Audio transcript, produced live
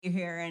You're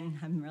here, and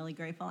I'm really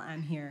grateful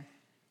I'm here.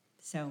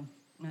 So,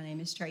 my name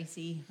is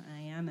Tracy.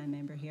 I am a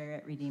member here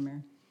at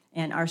Redeemer.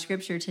 And our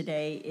scripture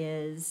today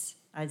is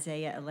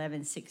Isaiah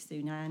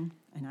 11:6-9,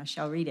 and I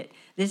shall read it.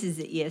 This is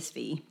the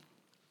ESV.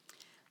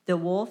 The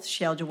wolf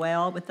shall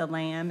dwell with the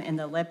lamb, and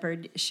the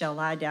leopard shall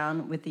lie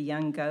down with the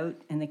young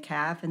goat, and the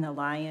calf and the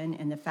lion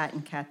and the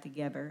fattened calf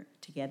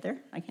together.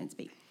 I can't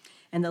speak.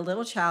 And the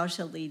little child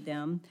shall lead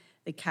them.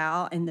 The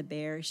cow and the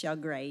bear shall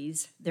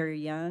graze. Their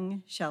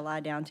young shall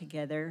lie down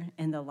together,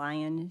 and the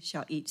lion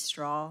shall eat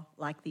straw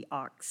like the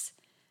ox.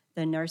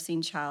 The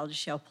nursing child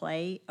shall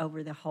play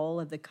over the hole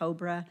of the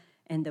cobra,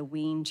 and the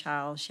weaned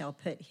child shall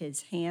put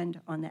his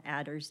hand on the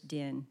adder's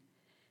den.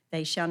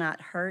 They shall not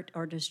hurt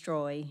or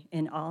destroy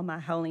in all my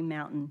holy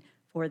mountain,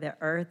 for the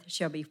earth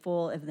shall be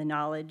full of the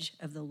knowledge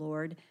of the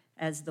Lord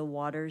as the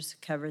waters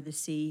cover the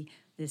sea.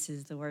 This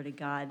is the word of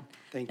God.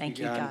 Thank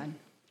you, God.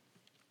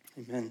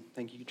 Amen.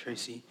 Thank you,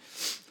 Tracy.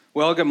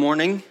 Well, good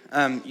morning.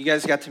 You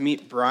guys got to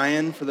meet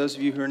Brian. For those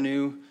of you who are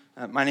new,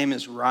 my name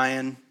is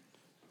Ryan.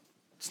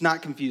 It's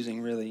not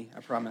confusing, really, I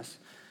promise.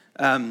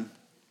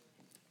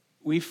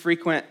 We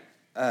frequent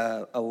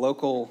a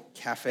local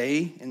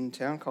cafe in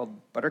town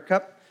called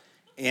Buttercup,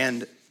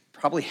 and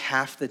probably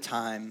half the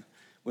time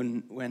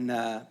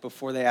when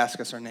before they ask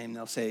us our name,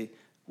 they'll say,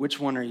 "Which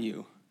one are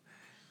you?"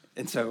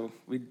 And so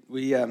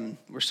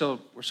we're still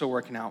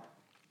working out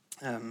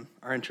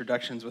our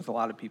introductions with a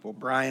lot of people.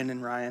 Brian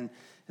and Ryan,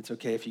 it's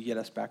okay if you get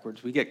us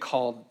backwards. We get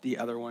called the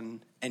other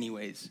one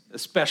anyways,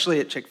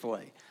 especially at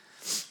Chick-fil-A.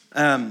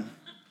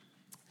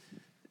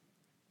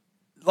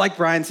 Like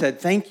Brian said,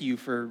 thank you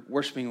for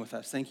worshiping with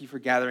us. Thank you for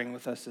gathering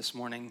with us this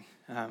morning.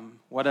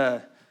 What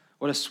a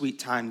sweet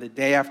time, the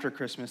day after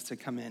Christmas to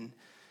come in.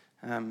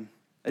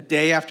 A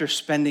day after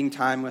spending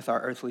time with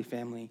our earthly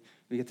family,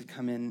 we get to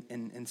come in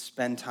and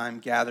spend time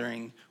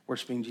gathering,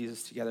 worshiping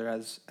Jesus together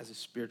as a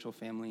spiritual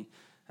family.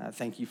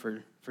 Thank you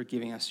for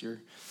giving us your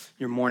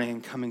morning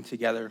and coming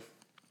together.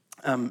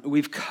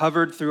 We've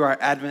covered through our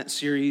Advent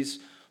series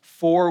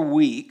 4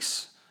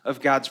 weeks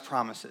of God's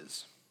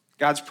promises.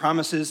 God's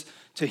promises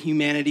to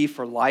humanity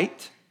for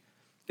light,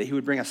 that he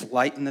would bring us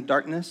light in the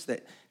darkness,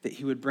 that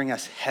he would bring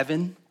us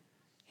heaven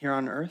here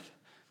on earth,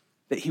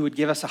 that he would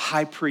give us a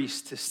high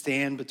priest to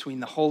stand between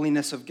the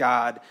holiness of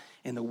God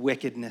and the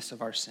wickedness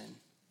of our sin,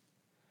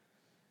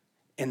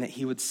 and that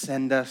he would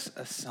send us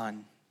a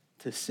son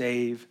to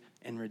save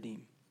and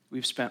redeem.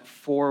 We've spent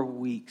 4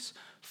 weeks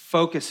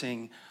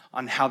focusing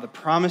on how the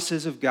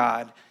promises of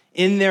God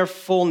in their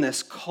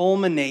fullness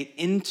culminate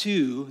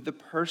into the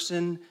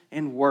person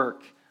and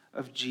work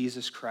of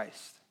Jesus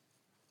Christ,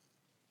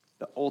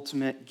 the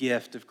ultimate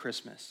gift of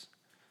Christmas.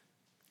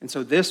 And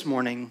so this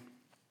morning,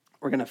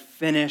 we're going to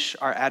finish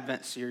our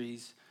Advent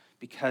series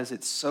because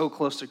it's so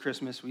close to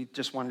Christmas. We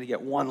just wanted to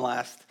get one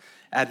last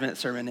Advent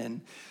sermon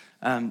in.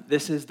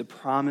 This is the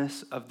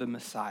promise of the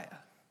Messiah.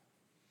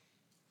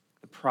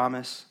 The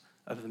promise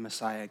of the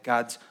Messiah,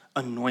 God's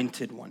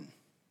anointed one,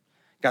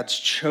 God's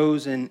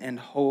chosen and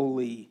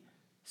holy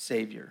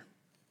Savior.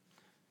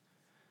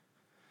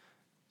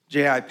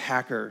 J.I.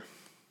 Packer,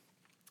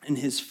 in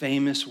his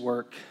famous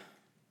work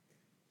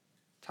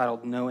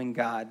titled Knowing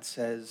God,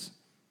 says,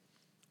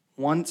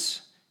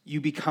 "Once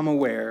you become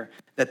aware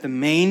that the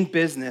main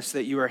business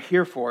that you are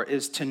here for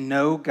is to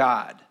know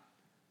God,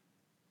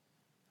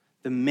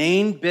 the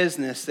main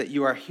business that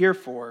you are here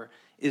for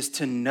is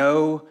to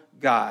know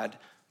God,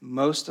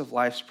 most of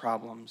life's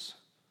problems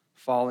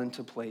fall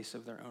into place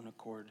of their own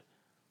accord."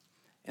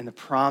 And the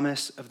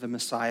promise of the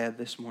Messiah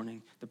this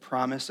morning, the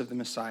promise of the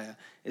Messiah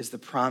is the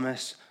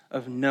promise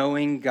of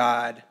knowing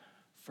God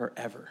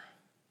forever.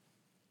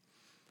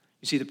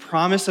 You see, the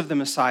promise of the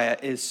Messiah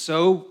is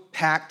so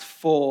packed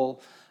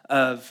full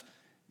of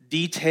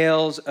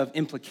details, of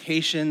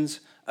implications,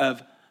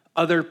 of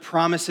other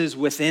promises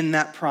within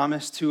that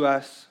promise to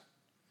us,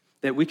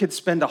 that we could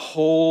spend a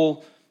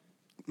whole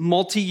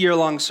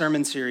multi-year-long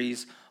sermon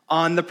series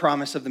on the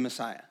promise of the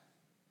Messiah.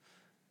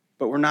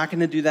 But we're not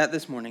going to do that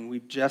this morning.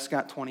 We've just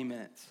got 20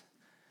 minutes.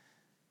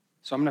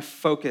 So I'm going to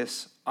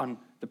focus on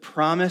the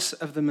promise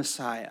of the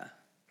Messiah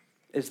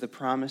is the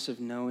promise of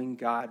knowing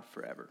God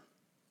forever.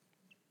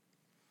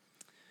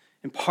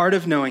 And part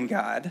of knowing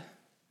God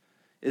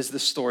is the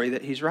story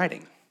that he's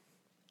writing,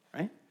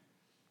 right?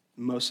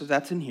 Most of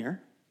that's in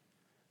here.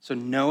 So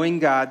knowing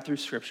God through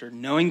Scripture,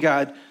 knowing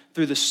God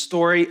through the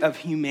story of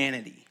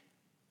humanity.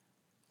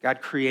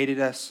 God created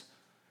us.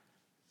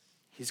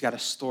 He's got a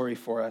story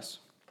for us.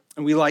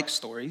 And we like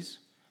stories.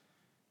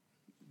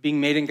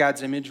 Being made in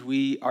God's image,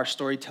 we are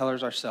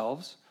storytellers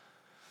ourselves.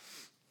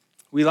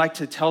 We like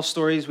to tell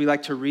stories, we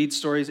like to read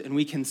stories, and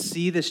we can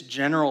see this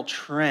general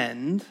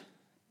trend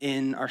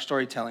in our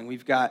storytelling.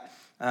 We've got,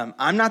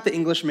 I'm not the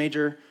English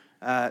major,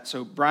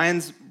 so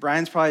Brian's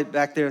probably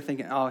back there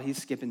thinking, oh,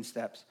 he's skipping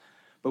steps.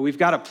 But we've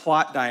got a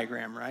plot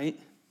diagram, right?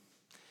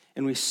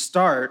 And we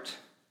start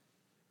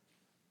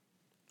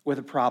with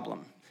a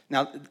problem.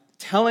 Now,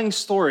 telling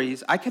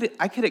stories, I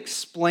could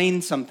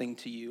explain something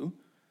to you.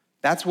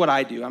 That's what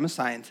I do. I'm a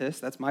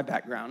scientist. That's my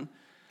background.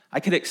 I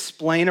could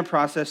explain a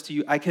process to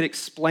you. I could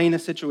explain a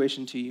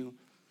situation to you.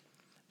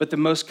 But the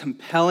most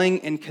compelling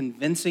and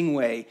convincing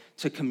way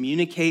to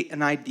communicate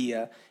an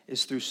idea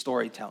is through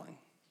storytelling.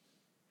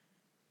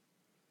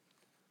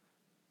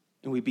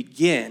 And we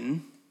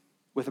begin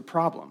with a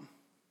problem.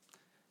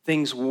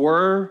 Things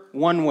were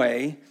one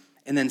way,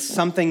 and then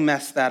something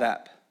messed that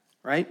up,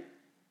 right?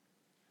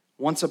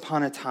 Once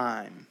upon a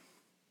time,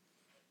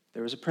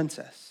 there was a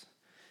princess.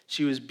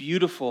 She was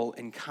beautiful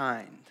and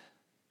kind.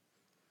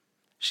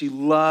 She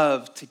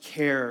loved to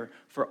care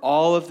for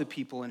all of the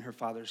people in her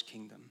father's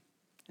kingdom,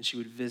 and she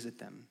would visit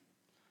them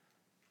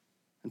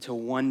until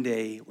one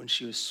day when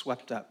she was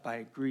swept up by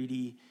a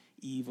greedy,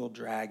 evil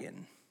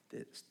dragon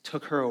that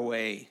took her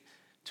away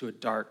to a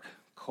dark,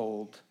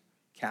 cold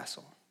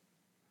castle.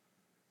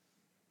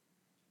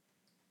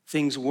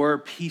 Things were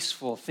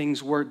peaceful,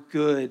 things were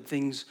good,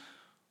 things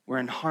were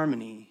in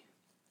harmony,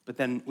 but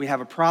then we have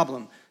a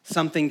problem.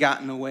 Something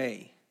got in the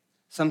way.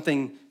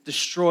 Something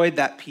destroyed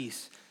that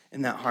peace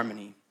and that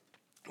harmony.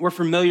 We're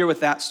familiar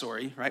with that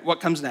story, right? What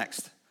comes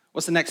next?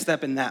 What's the next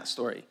step in that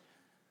story?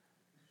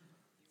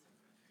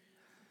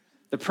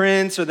 The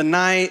prince or the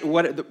knight,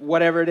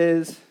 whatever it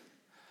is.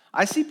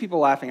 I see people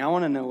laughing. I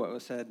want to know what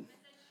was said.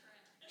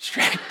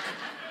 Shrek.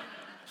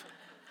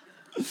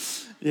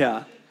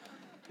 Yeah,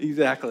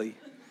 exactly.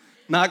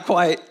 Not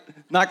quite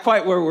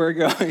where we're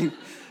going.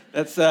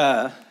 That's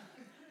an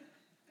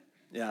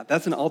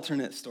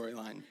alternate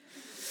storyline.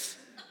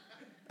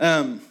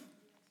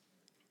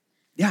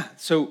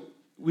 So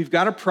we've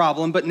got a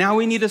problem, but now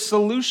we need a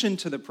solution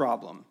to the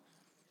problem.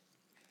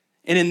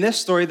 And in this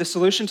story, the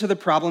solution to the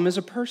problem is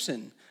a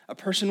person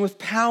with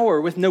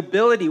power, with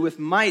nobility, with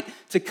might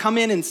to come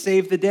in and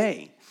save the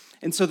day.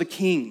 And so the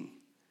king,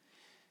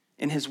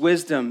 in his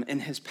wisdom, in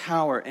his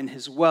power, in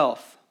his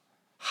wealth,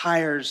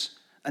 hires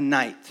a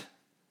knight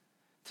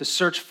to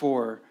search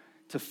for,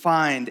 to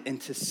find,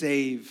 and to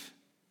save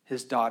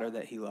his daughter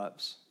that he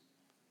loves.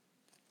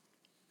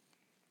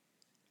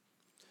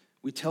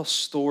 We tell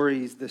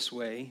stories this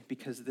way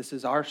because this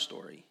is our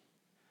story.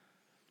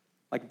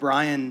 Like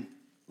Brian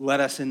led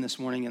us in this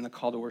morning in the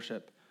call to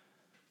worship.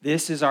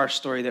 This is our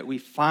story, that we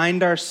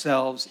find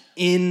ourselves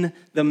in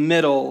the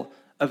middle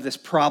of this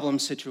problem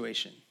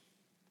situation.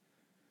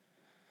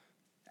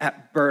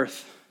 At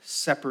birth,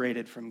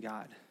 separated from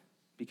God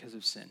because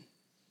of sin.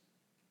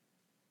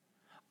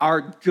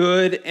 Our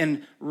good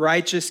and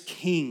righteous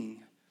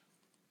king,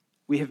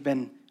 we have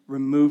been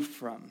removed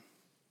from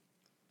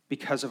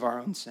because of our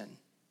own sin.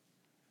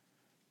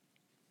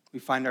 We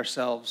find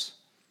ourselves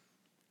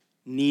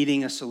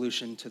needing a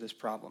solution to this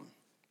problem.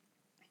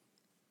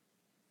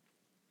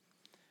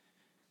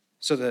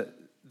 So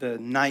the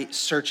knight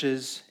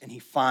searches and he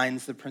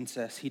finds the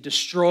princess. He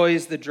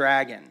destroys the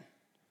dragon.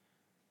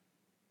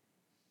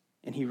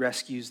 And he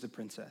rescues the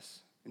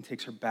princess and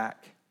takes her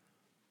back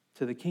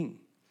to the king.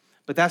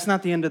 But that's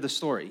not the end of the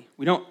story.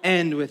 We don't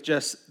end with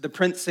just the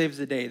prince saves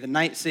the day, the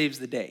knight saves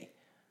the day.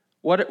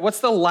 What's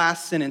the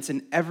last sentence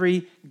in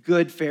every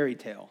good fairy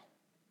tale?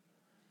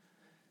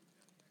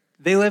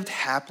 They lived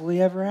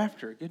happily ever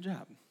after. Good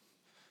job.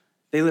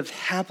 They lived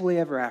happily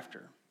ever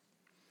after.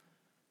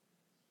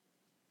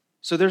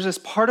 So there's this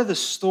part of the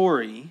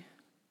story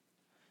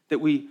that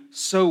we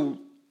so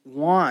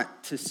want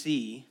to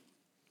see,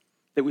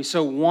 that we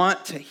so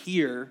want to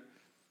hear,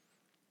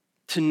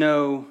 to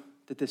know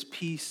that this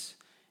peace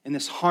and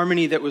this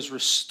harmony that was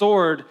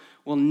restored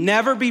will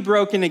never be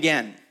broken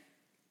again.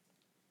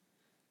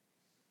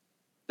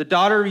 The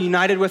daughter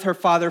united with her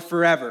father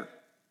forever.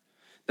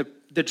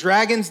 The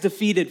dragons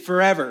defeated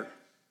forever.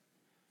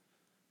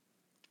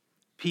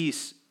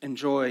 Peace and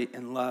joy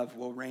and love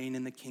will reign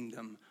in the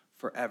kingdom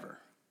forever.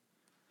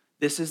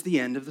 This is the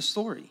end of the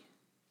story.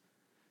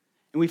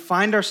 And we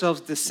find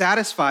ourselves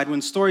dissatisfied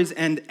when stories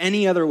end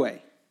any other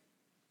way,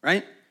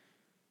 right?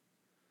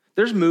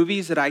 There's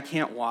movies that I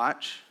can't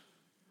watch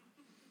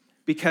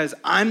because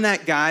I'm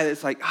that guy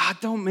that's like,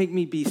 don't make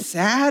me be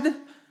sad.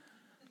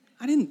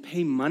 I didn't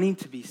pay money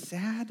to be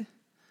sad.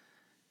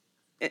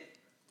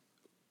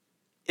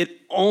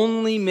 It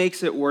only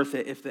makes it worth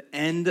it if the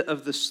end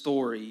of the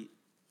story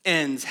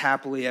ends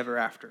happily ever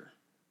after.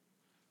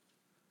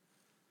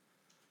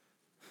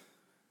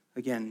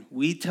 Again,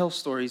 we tell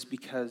stories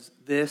because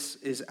this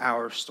is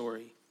our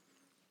story.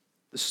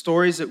 The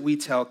stories that we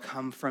tell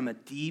come from a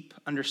deep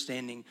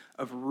understanding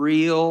of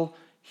real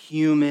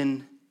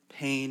human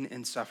pain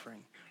and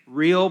suffering,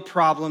 real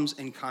problems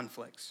and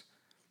conflicts,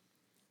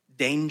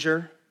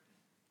 danger,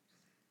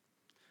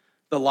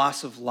 the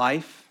loss of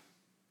life,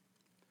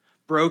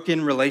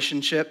 broken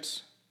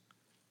relationships,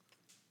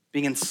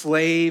 being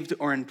enslaved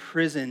or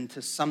imprisoned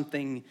to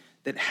something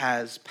that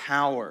has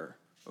power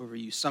over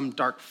you, some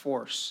dark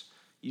force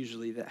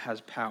usually that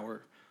has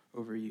power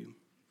over you.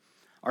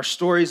 Our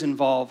stories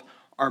involve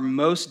our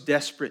most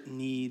desperate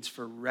needs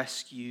for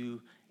rescue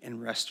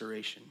and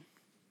restoration.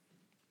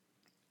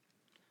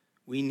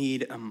 We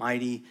need a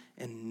mighty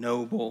and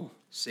noble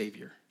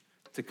Savior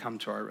to come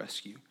to our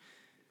rescue.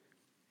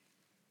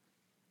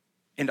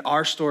 And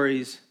our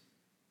stories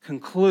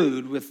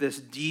conclude with this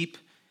deep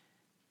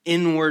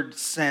inward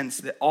sense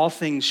that all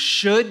things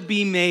should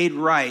be made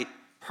right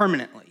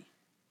permanently.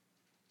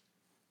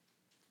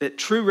 that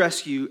true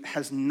rescue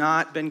has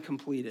not been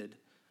completed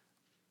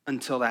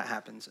until that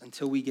happens,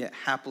 until we get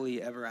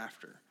happily ever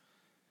after.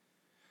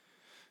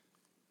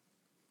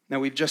 Now,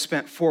 we've just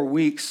spent 4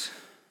 weeks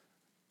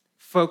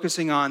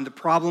focusing on the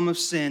problem of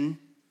sin,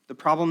 the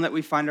problem that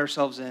we find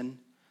ourselves in,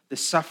 the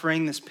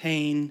suffering, this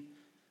pain,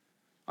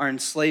 our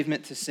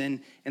enslavement to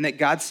sin, and that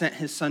God sent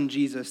his son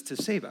Jesus to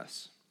save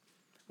us.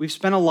 We've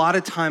spent a lot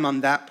of time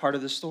on that part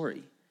of the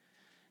story.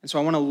 And so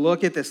I want to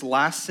look at this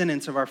last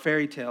sentence of our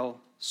fairy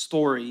tale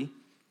story,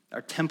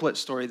 our template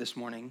story this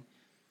morning,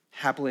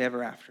 happily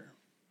ever after.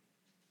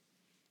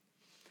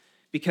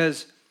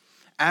 Because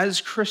as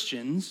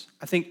Christians,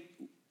 I think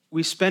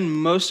we spend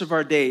most of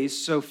our days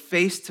so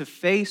face to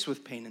face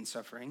with pain and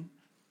suffering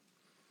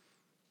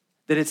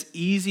that it's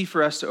easy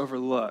for us to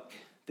overlook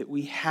that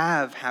we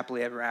have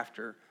happily ever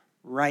after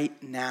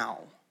right now.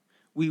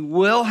 We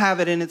will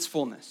have it in its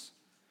fullness.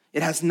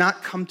 It has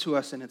not come to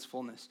us in its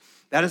fullness.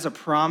 That is a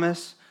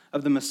promise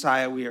of the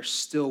Messiah we are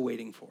still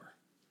waiting for.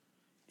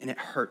 And it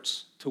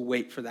hurts to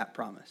wait for that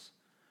promise.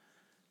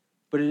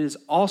 But it is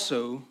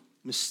also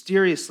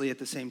mysteriously at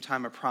the same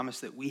time a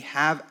promise that we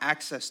have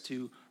access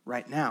to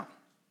right now.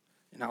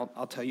 And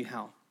I'll tell you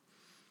how.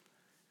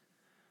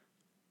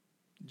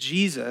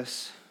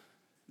 Jesus,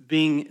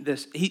 being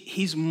this,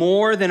 he's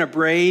more than a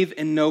brave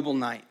and noble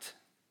knight.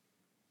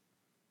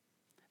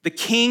 The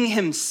King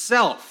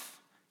himself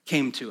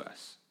came to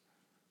us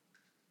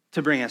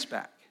to bring us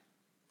back.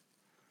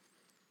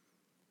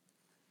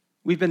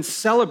 We've been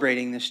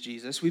celebrating this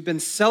Jesus. We've been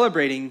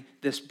celebrating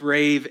this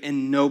brave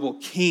and noble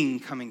King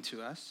coming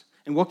to us,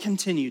 and we'll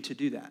continue to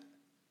do that.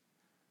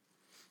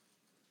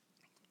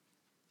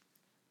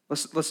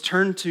 Let's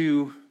turn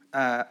to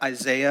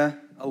Isaiah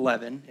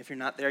 11, if you're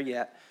not there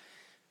yet.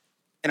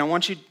 And I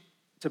want you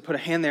to put a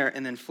hand there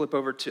and then flip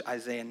over to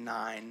Isaiah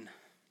 9,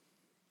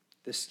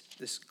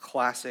 this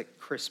classic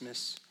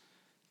Christmas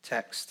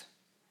text,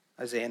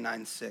 Isaiah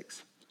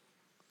 9:6.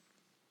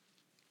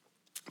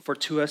 For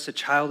to us a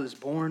child is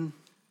born,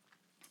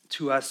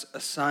 to us a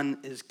son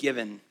is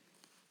given.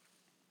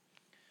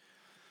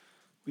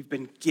 We've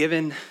been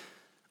given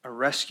a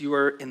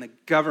rescuer in the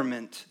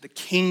government. The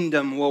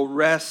kingdom will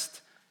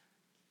rest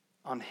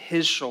on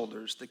his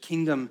shoulders. The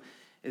kingdom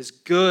is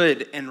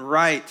good and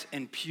right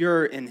and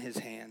pure in his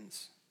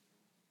hands.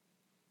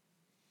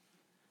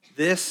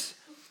 This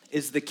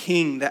is the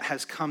King that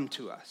has come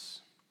to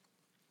us,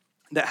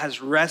 that has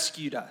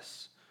rescued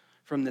us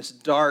from this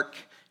dark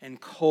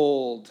and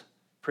cold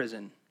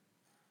prison.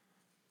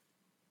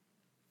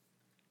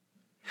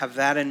 Have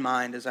that in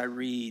mind as I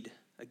read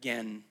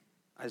again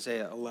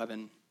Isaiah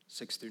 11,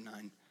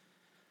 6-9.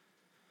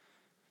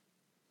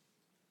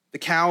 The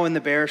cow and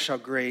the bear shall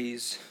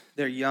graze,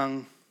 their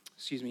young,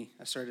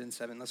 I started in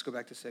 7, let's go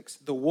back to 6.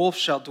 The wolf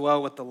shall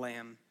dwell with the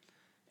lamb,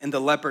 and the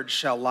leopard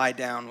shall lie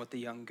down with the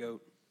young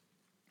goat.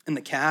 And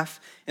the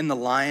calf and the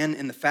lion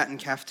and the fattened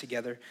calf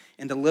together,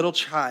 and a little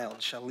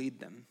child shall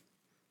lead them.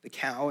 The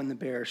cow and the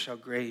bear shall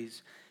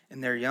graze,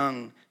 and their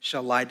young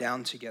shall lie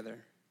down together.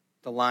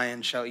 The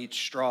lion shall eat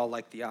straw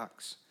like the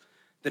ox.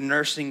 The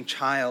nursing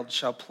child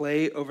shall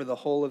play over the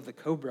hole of the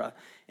cobra,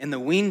 and the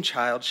weaned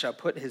child shall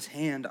put his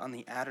hand on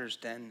the adder's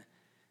den.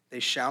 They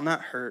shall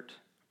not hurt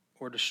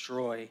or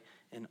destroy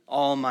in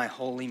all my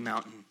holy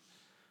mountain,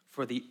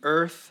 for the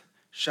earth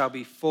shall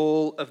be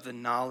full of the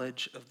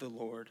knowledge of the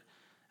Lord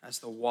as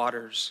the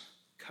waters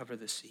cover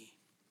the sea.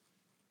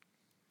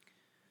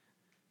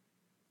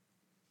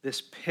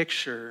 This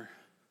picture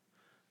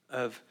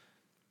of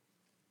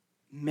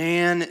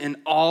man and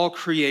all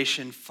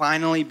creation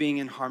finally being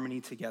in harmony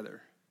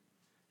together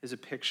is a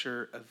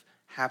picture of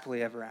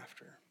happily ever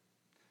after.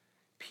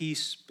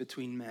 Peace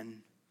between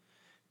men,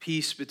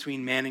 peace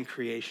between man and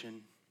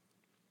creation,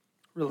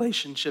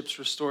 relationships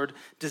restored,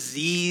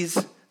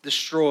 disease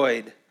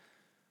destroyed.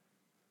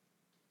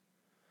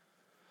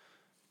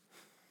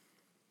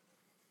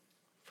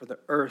 For the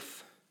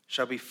earth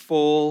shall be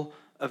full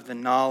of the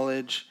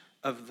knowledge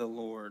of the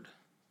Lord.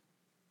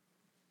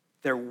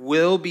 There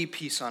will be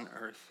peace on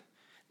earth.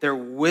 There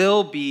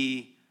will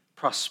be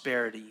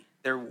prosperity.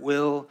 There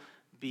will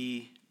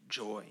be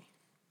joy.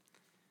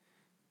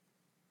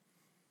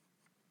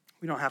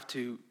 We don't have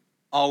to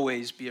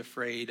always be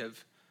afraid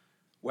of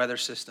weather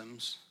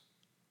systems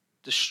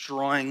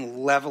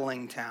destroying,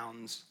 leveling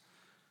towns.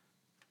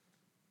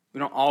 We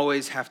don't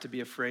always have to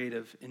be afraid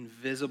of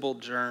invisible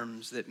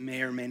germs that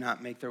may or may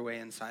not make their way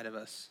inside of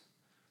us.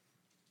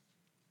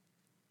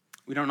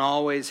 We don't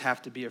always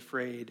have to be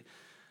afraid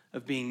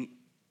of being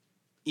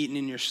eaten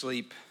in your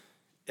sleep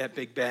at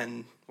Big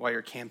Bend while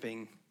you're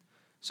camping.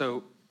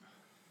 So,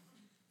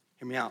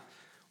 hear me out.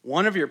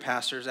 One of your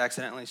pastors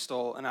accidentally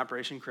stole an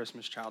Operation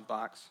Christmas Child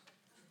box.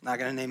 Not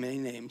going to name any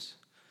names.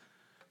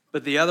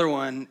 But the other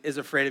one is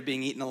afraid of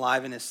being eaten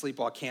alive in his sleep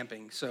while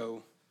camping.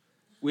 So,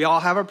 we all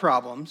have our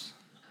problems.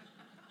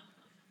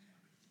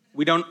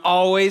 We don't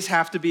always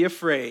have to be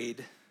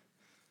afraid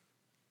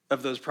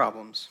of those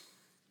problems.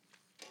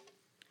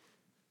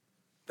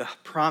 The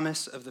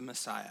promise of the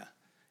Messiah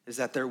is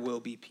that there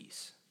will be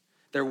peace,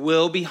 There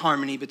will be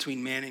harmony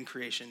between man and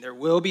creation. There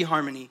will be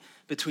harmony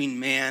between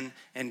man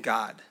and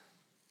God.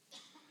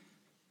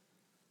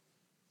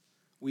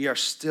 We are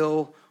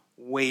still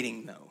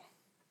waiting, though,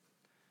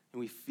 and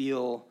we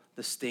feel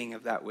the sting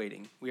of that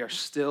waiting. We are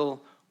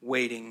still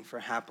waiting for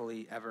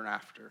happily ever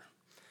after.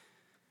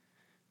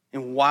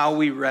 And while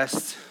we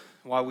rest,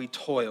 while we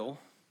toil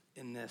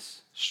in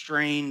this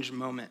strange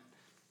moment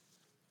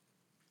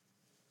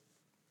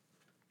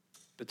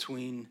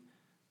between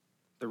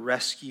the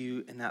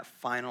rescue and that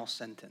final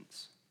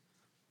sentence,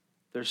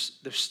 there's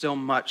still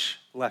much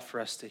left for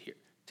us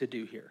to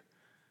do here.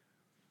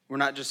 We're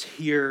not just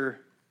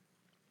here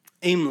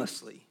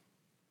aimlessly,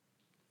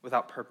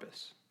 without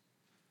purpose.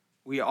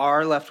 We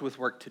are left with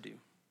work to do.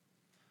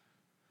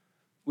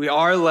 We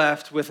are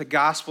left with a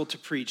gospel to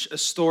preach, a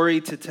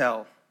story to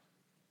tell.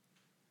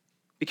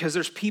 Because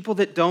there's people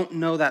that don't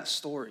know that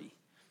story,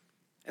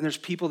 and there's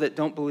people that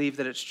don't believe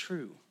that it's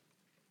true.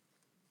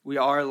 We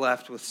are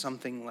left with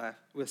something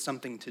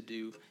to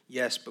do,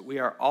 yes, but we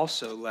are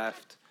also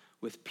left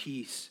with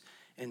peace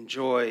and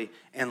joy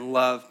and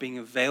love being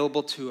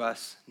available to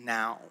us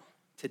now,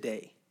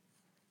 today.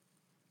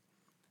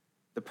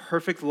 The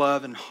perfect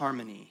love and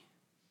harmony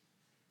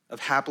of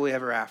happily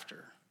ever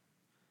after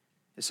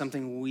is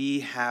something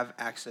we have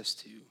access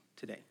to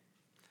today.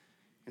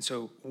 And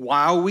so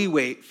while we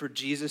wait for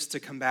Jesus to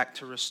come back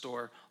to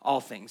restore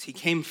all things, he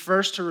came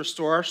first to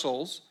restore our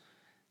souls.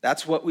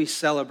 That's what we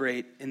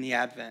celebrate in the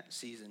Advent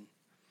season.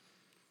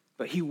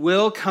 But he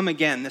will come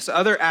again. This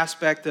other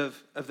aspect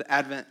of the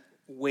Advent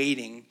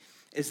waiting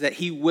is that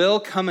he will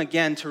come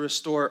again to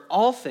restore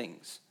all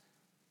things.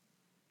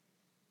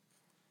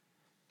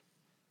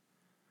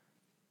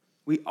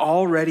 We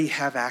already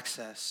have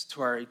access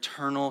to our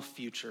eternal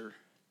future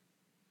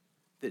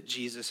that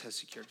Jesus has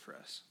secured for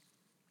us.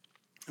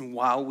 And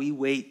while we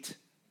wait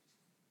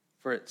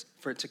for it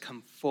to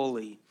come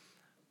fully,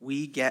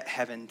 we get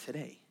heaven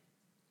today.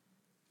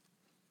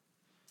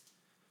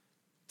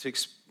 To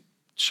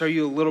show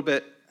you a little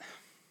bit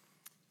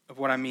of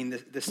what I mean,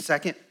 the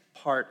second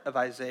part of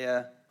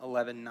Isaiah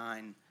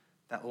 11:9,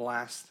 that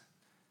last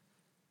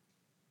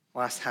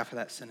half of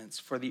that sentence,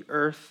 for the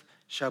earth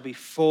shall be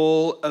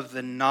full of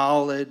the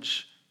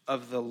knowledge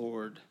of the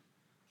Lord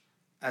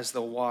as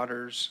the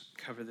waters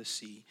cover the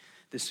sea.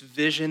 This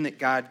vision that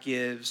God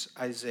gives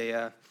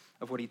Isaiah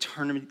of what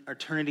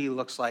eternity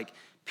looks like,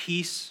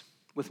 peace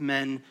with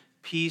men,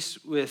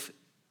 peace with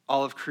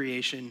all of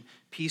creation,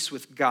 peace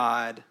with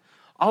God,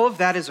 all of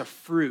that is a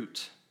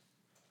fruit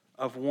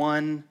of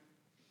one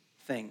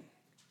thing: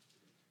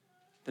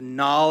 the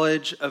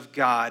knowledge of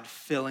God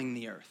filling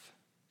the earth.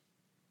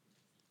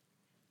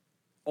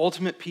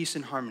 Ultimate peace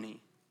and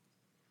harmony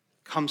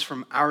comes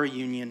from our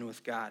union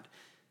with God.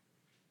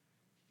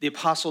 The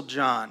Apostle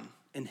John,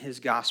 in his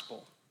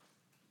gospel,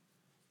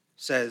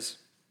 says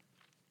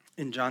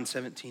in John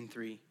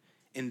 17:3,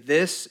 "And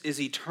this is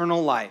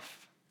eternal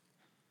life,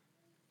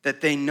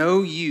 that they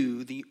know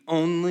you, the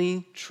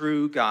only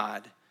true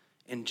God,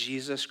 and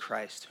Jesus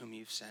Christ, whom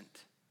you've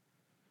sent."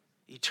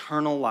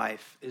 Eternal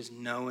life is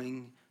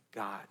knowing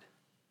God.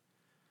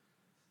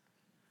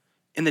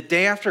 In the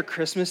day after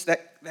Christmas,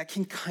 that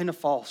can kind of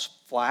fall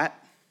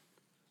flat.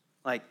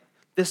 Like,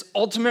 this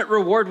ultimate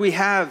reward we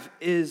have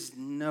is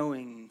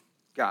knowing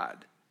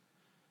God.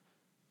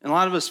 And a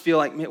lot of us feel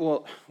like,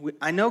 well,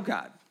 I know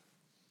God.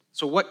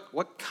 So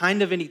what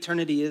kind of an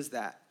eternity is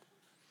that?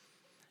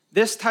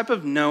 This type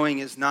of knowing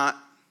is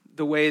not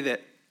the way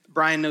that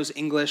Brian knows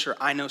English or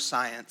I know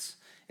science.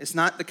 It's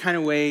not the kind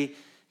of way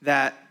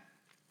that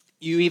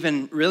you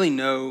even really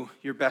know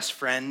your best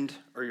friend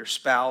or your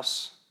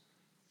spouse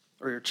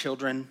or your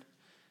children.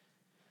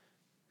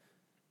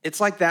 It's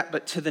like that,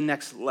 but to the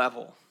next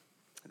level.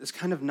 This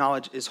kind of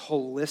knowledge is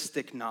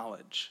holistic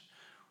knowledge,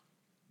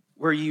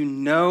 where you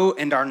know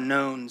and are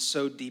known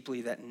so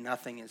deeply that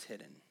nothing is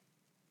hidden.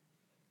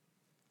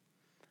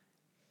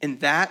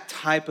 And that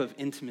type of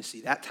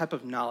intimacy, that type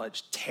of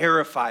knowledge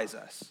terrifies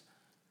us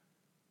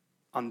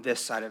on this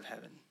side of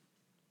heaven.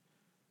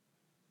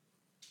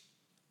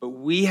 But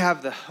we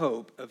have the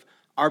hope of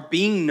our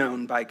being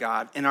known by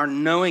God and our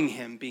knowing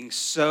him being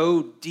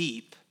so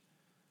deep,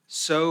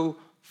 so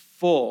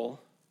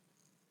full.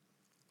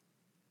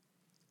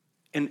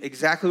 And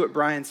exactly what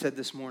Brian said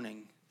this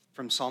morning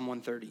from Psalm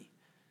 130.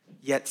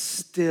 Yet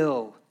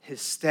still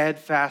his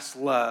steadfast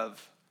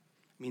love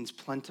means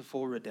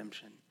plentiful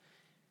redemption.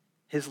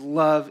 His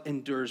love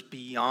endures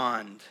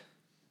beyond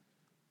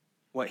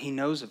what he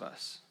knows of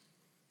us.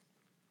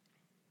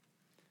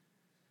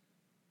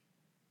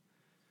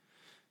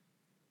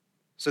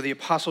 So the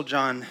Apostle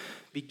John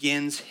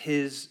begins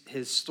his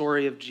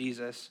story of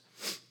Jesus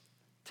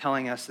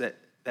telling us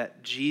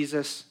that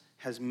Jesus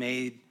has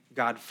made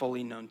God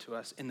fully known to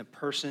us. In the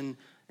person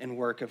and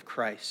work of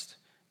Christ,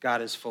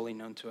 God is fully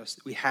known to us.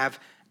 We have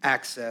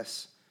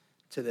access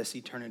to this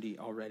eternity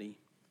already.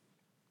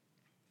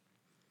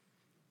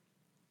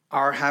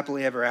 Our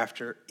happily ever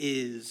after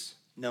is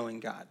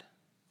knowing God.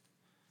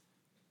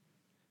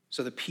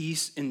 So the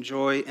peace and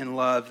joy and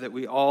love that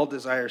we all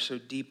desire so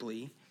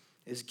deeply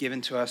is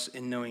given to us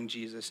in knowing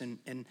Jesus.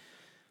 And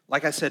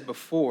like I said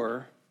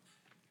before,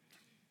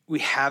 we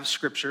have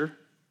Scripture.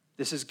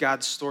 This is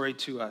God's story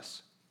to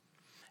us.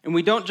 And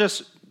we don't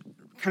just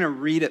kind of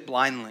read it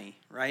blindly,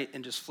 right,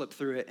 and just flip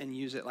through it and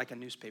use it like a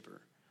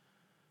newspaper.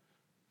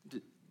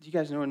 Do you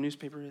guys know what a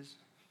newspaper is?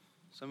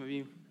 Some of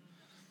you?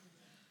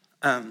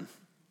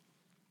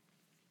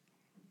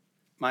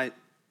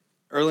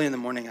 Early in the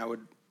morning, I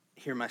would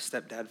hear my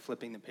stepdad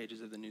flipping the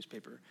pages of the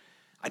newspaper.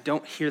 I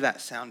don't hear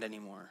that sound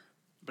anymore,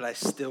 but I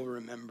still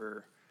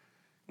remember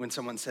when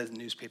someone says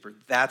newspaper.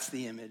 That's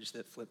the image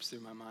that flips through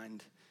my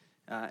mind,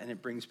 and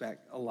it brings back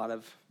a lot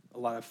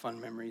of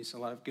fun memories, a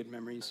lot of good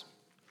memories.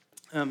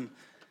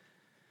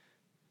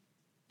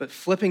 But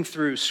flipping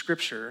through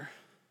Scripture,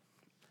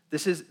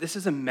 this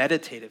is a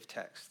meditative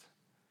text.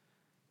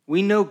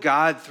 We know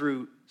God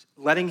through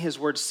letting his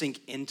word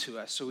sink into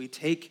us. So we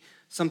take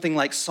something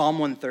like Psalm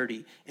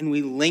 130 and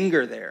we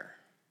linger there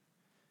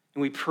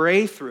and we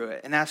pray through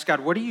it and ask God,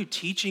 what are you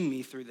teaching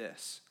me through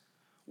this?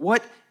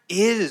 What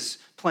is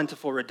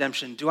plentiful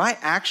redemption? Do I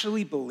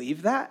actually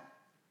believe that?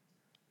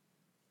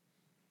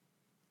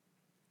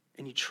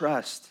 And you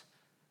trust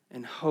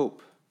and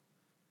hope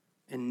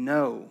and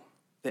know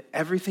that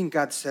everything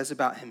God says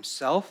about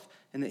himself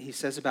and that he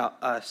says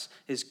about us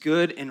is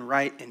good and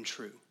right and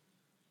true.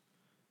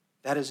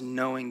 That is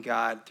knowing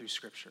God through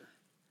Scripture.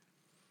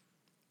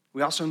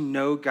 We also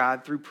know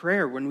God through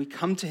prayer. When we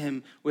come to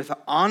him with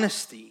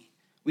honesty,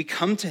 we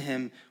come to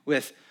him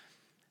with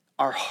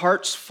our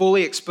hearts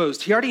fully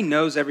exposed. He already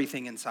knows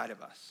everything inside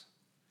of us.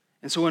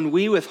 And so when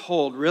we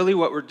withhold, really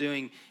what we're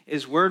doing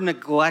is we're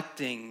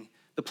neglecting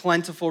the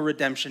plentiful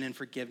redemption and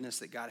forgiveness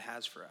that God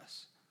has for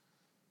us.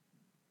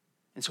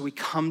 And so we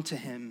come to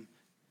him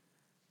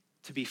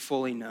to be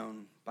fully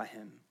known by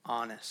him,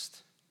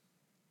 honest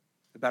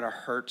about our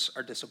hurts,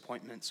 our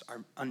disappointments,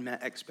 our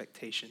unmet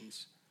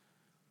expectations.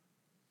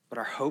 But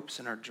our hopes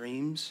and our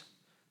dreams,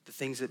 the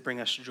things that bring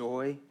us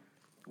joy,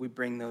 we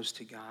bring those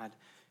to God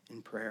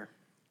in prayer.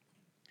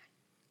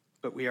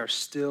 But we are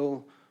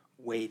still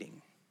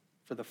waiting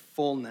for the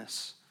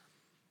fullness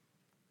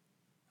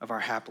of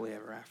our happily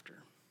ever after.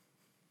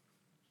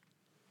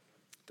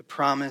 The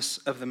promise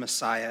of the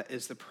Messiah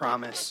is the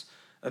promise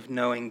of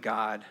knowing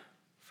God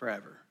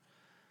forever.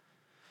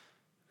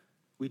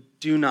 We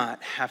do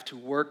not have to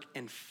work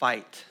and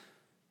fight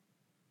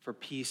for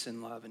peace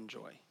and love and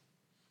joy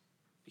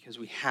because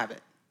we have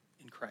it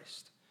in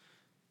Christ.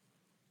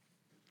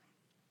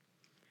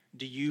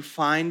 Do you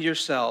find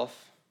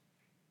yourself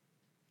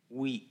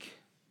weak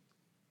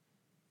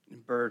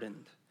and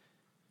burdened?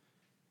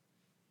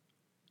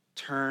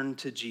 Turn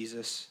to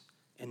Jesus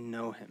and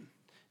know him.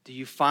 Do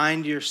you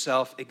find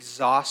yourself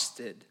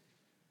exhausted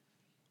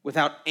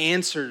without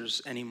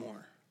answers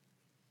anymore?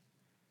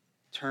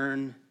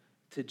 Turn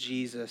to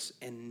Jesus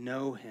and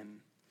know him.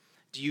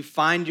 Do you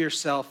find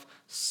yourself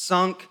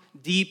sunk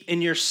deep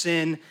in your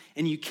sin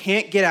and you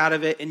can't get out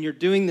of it and you're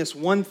doing this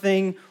one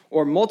thing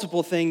or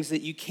multiple things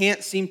that you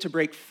can't seem to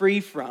break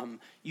free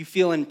from? You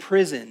feel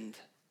imprisoned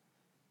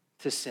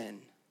to sin.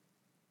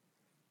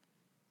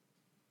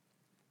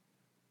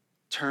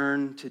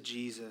 Turn to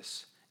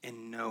Jesus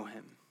and know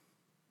him.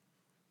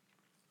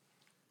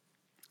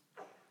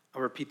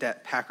 I'll repeat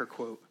that Packer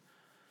quote.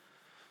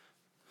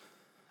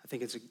 I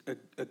think it's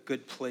a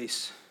good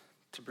place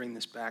to bring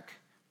this back.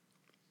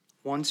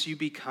 Once you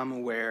become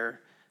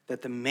aware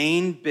that the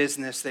main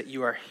business that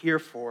you are here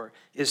for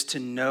is to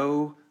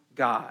know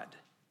God,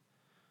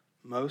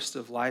 most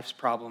of life's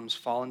problems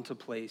fall into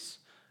place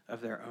of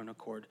their own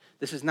accord.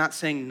 This is not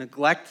saying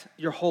neglect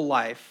your whole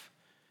life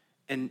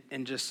and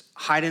just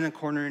hide in a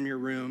corner in your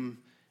room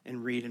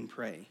and read and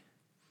pray,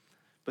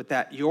 but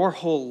that your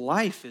whole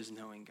life is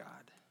knowing God.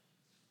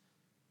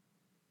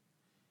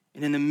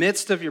 And in the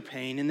midst of your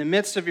pain, in the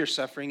midst of your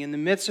suffering, in the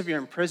midst of your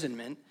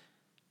imprisonment,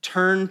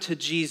 turn to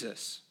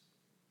Jesus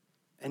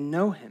and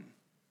know him.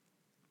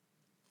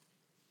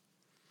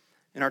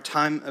 In our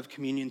time of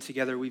communion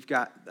together, we've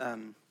got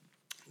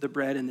the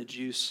bread and the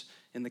juice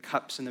in the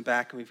cups in the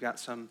back, and we've got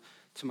some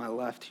to my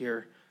left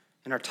here.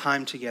 In our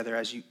time together,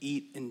 as you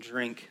eat and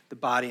drink the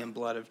body and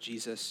blood of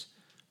Jesus,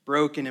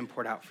 broken and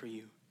poured out for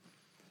you,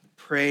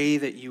 pray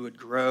that you would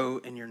grow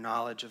in your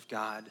knowledge of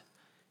God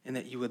and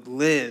that you would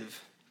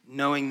live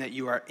knowing that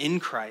you are in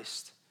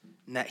Christ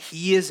and that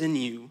he is in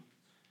you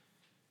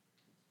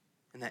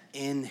and that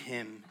in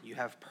him you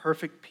have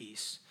perfect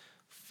peace,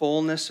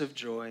 fullness of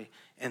joy,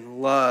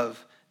 and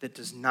love that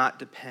does not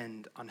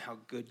depend on how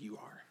good you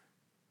are.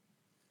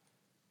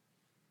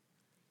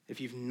 If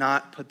you've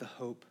not put the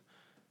hope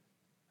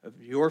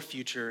of your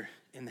future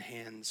in the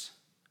hands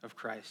of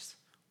Christ,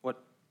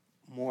 what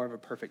more of a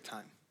perfect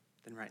time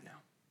than right now?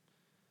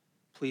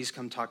 Please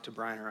come talk to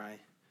Brian or I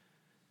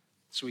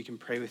so we can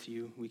pray with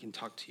you, we can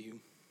talk to you.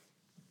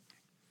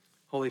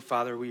 Holy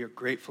Father, we are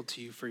grateful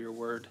to you for your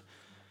word.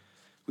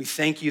 We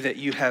thank you that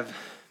you have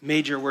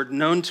made your word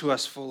known to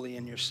us fully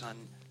in your Son,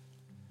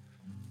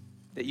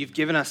 that you've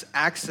given us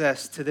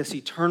access to this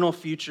eternal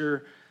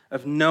future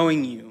of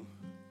knowing you,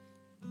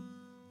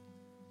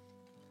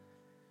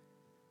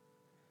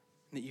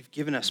 that you've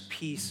given us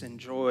peace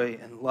and joy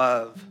and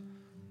love,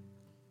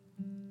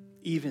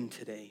 even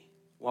today,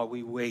 while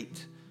we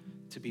wait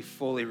to be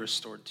fully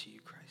restored to you,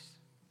 Christ.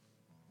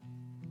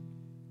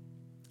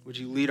 Would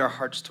you lead our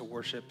hearts to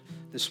worship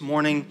this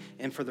morning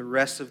and for the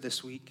rest of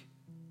this week?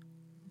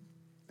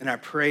 And I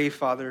pray,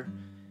 Father,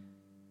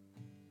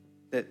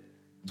 that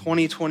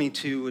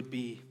 2022 would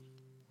be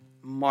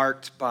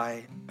marked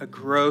by a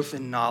growth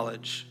in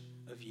knowledge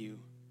of you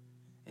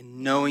and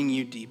knowing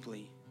you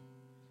deeply.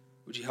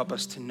 Would you help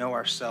us to know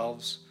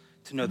ourselves,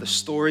 to know the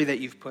story that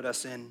you've put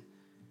us in?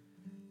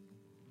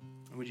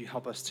 And would you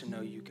help us to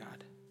know you,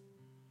 God?